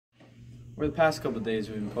Over the past couple of days,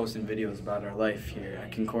 we've been posting videos about our life here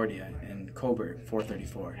at Concordia and Coburg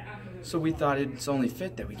 434. So we thought it's only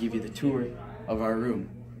fit that we give you the tour of our room.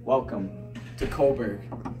 Welcome to Coburg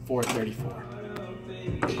 434.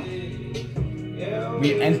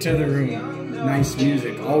 We enter the room. Nice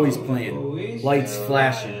music, always playing. Lights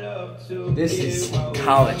flashing. This is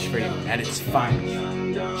college for you at its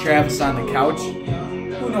finest. Travis on the couch.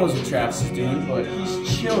 Who knows what Travis is doing, but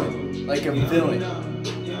he's chilling like a villain.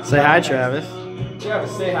 Say hi, Travis.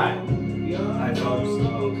 Travis, say hi. Hi,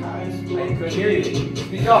 folks. I couldn't hear you.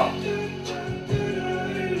 Speak up.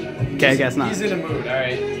 Okay, I guess not. He's in a mood,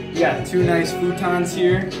 alright. We got two nice futons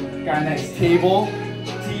here. Got a nice table.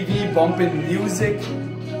 TV bumping music.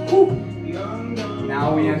 Whew.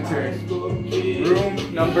 Now we enter room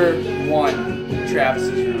number 1.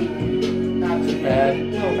 Travis's room. Not too bad. A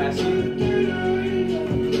little messy.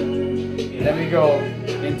 Then we go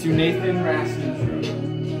into Nathan Raskin's room.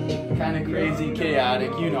 Kind of crazy, chaotic,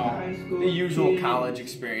 you know, the usual college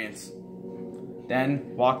experience.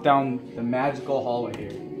 Then walk down the magical hallway here.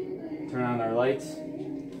 Turn on our lights.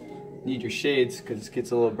 Need your shades because it gets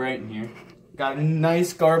a little bright in here. Got a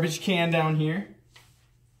nice garbage can down here.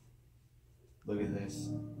 Look at this.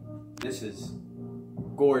 This is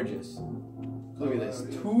gorgeous. Look at this.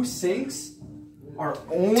 2 sinks. Our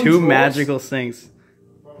own 2 drawers. magical sinks.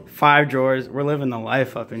 5 drawers. We're living the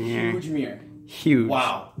life up in here. Huge mirror. Huge.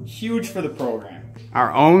 Wow. Huge for the program.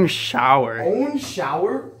 Our own shower. Own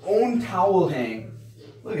shower, own towel hang.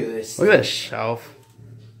 Look at this. Look at this shelf.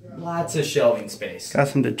 Lots of shelving space. Got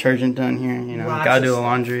some detergent done here, you know. Lots Gotta of do the stuff.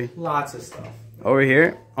 laundry. Lots of stuff. Over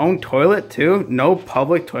here, own toilet too. No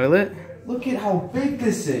public toilet. Look at how big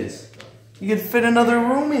this is. You can fit another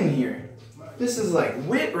room in here. This is like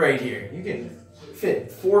wit right here. You can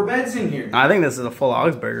fit 4 beds in here. I think this is a full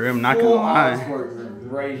Augsburg room, not gonna Full lie. Augsburg room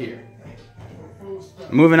right here.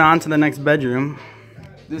 Moving on to the next bedroom.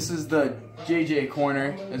 This is the JJ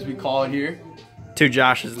corner, as we call it here. 2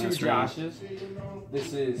 Joshes in 2 this room. Joshes.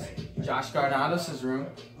 This is Josh Garnados' room.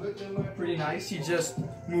 Pretty nice. He just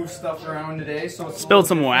moved stuff around today, so it's Spilled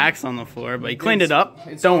some wax on the floor, but he cleaned it up.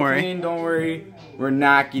 It's Don't all worry. clean, don't worry. We're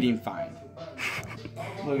not getting fined.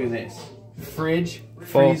 Look at this. Fridge,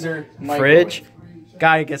 Full freezer, microwave. fridge.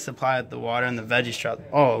 Gotta get supply of the water and the veggie straw.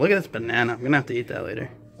 Oh, look at this banana. I'm gonna have to eat that later.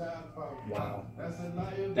 Wow. Got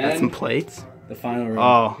some Then plates. the final room.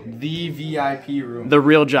 Oh. The VIP room. The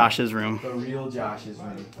real Josh's room. The real Josh's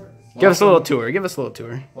room. Give us a little tour. Give us a little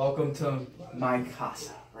tour. Welcome to my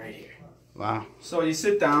casa, right here. Wow. So you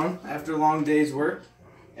sit down after a long day's work,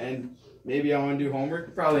 and maybe I want to do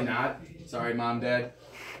homework. Probably not. Sorry, Mom, Dad.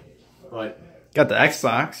 But Got the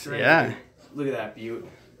Xbox. right Yeah. here. Look at that beaut.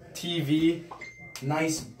 TV,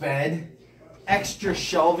 nice bed, extra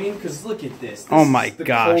shelving. Cause look at this. Oh This my is the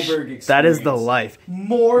gosh. Coburg That is the experience. life.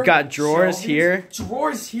 More. We got drawers shelvings, here.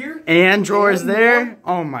 Drawers here. And drawers And there. more.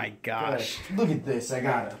 Oh my gosh. Look at this. I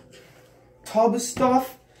got a tub of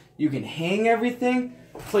stuff. You can hang everything.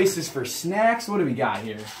 Places for snacks. What do we got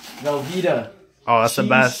here? Velveeta. Oh, that's the cheese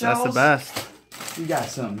best. That's the shells. best. We got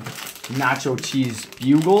some nacho cheese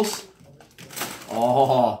bugles.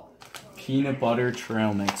 Oh, peanut butter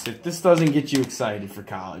trail mix. If this doesn't get you excited for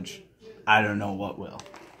college, I don't know what will.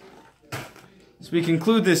 As we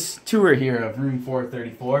conclude this tour here of room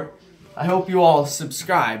 434, I hope you all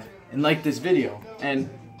subscribe and like this video. And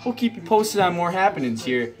we'll keep you posted on more happenings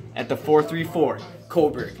here at the 434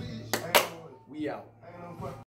 Coburg.